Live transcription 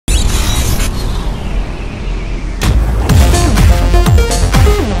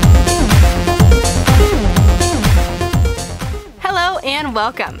and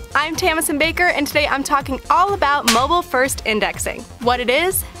welcome. I'm Tamison Baker, and today I'm talking all about mobile-first indexing. What it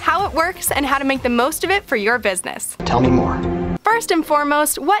is, how it works, and how to make the most of it for your business. Tell me more. First and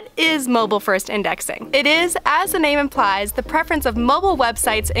foremost, what is mobile-first indexing? It is, as the name implies, the preference of mobile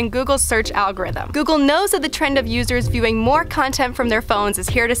websites in Google's search algorithm. Google knows that the trend of users viewing more content from their phones is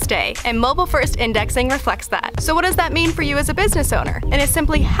here to stay, and mobile-first indexing reflects that. So what does that mean for you as a business owner? And is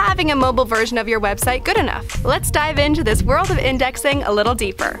simply having a mobile version of your website good enough? Let's dive into this world of indexing a little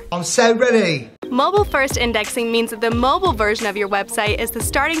deeper. I'm so ready. Mobile-first indexing means that the mobile version of your website is the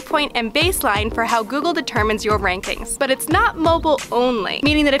starting point and baseline for how Google determines your rankings. But it's not mobile only,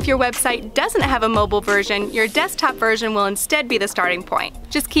 meaning that if your website doesn't have a mobile version, your desktop version will instead be the starting point.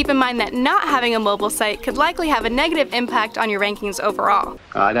 Just keep in mind that not having a mobile site could likely have a negative impact on your rankings overall.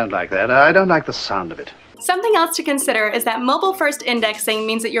 I don't like that. I don't like the sound of it. Something else to consider is that mobile-first indexing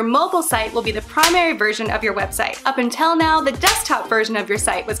means that your mobile site will be the primary version of your website. Up until now, the desktop version of your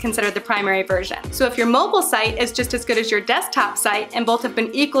site was considered the primary version. So if your mobile site is just as good as your desktop site and both have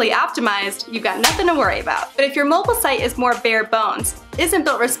been equally optimized, you've got nothing to worry about. But if your mobile site is more bare bones, isn't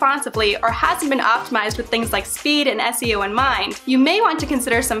built responsibly, or hasn't been optimized with things like speed and SEO in mind, you may want to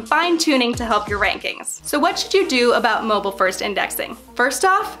consider some fine-tuning to help your rankings. So what should you do about mobile-first indexing? First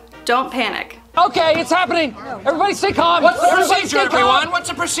off, don't panic. Okay, it's happening. Everybody stay calm. What's the procedure, everyone? What's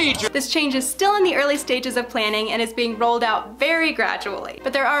the procedure? This change is still in the early stages of planning and is being rolled out very gradually.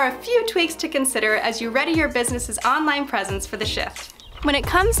 But there are a few tweaks to consider as you ready your business's online presence for the shift. When it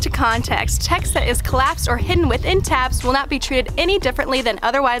comes to context, text that is collapsed or hidden within tabs will not be treated any differently than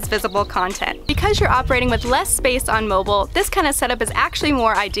otherwise visible content. Because you're operating with less space on mobile, this kind of setup is actually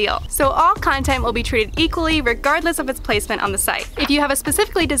more ideal. So all content will be treated equally regardless of its placement on the site. If you have a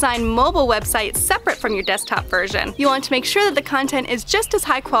specifically designed mobile website separate from your desktop version, you want to make sure that the content is just as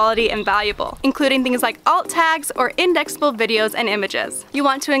high quality and valuable, including things like alt tags or indexable videos and images. You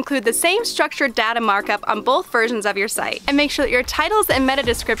want to include the same structured data markup on both versions of your site, and make sure that your titles and meta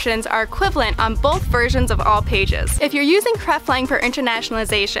descriptions are equivalent on both versions of all pages. If you're using hreflang for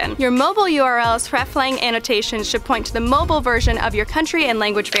internationalization, your mobile URL's hreflang annotations should point to the mobile version of your country and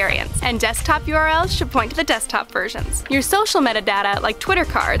language variants, and desktop URLs should point to the desktop versions. Your social metadata, like Twitter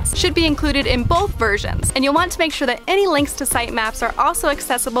cards, should be included in both versions, and you'll want to make sure that any links to sitemaps are also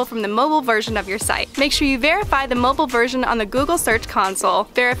accessible from the mobile version of your site. Make sure you verify the mobile version on the Google Search Console,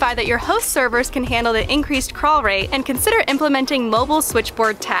 verify that your host servers can handle the increased crawl rate, and consider implementing mobile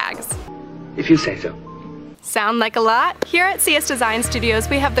switchboard tags. If you say so. Sound like a lot? Here at CS Design Studios,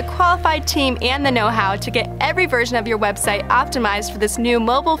 we have the qualified team and the know-how to get every version of your website optimized for this new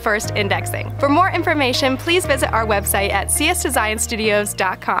mobile-first indexing. For more information, please visit our website at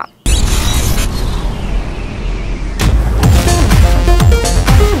csdesignstudios.com.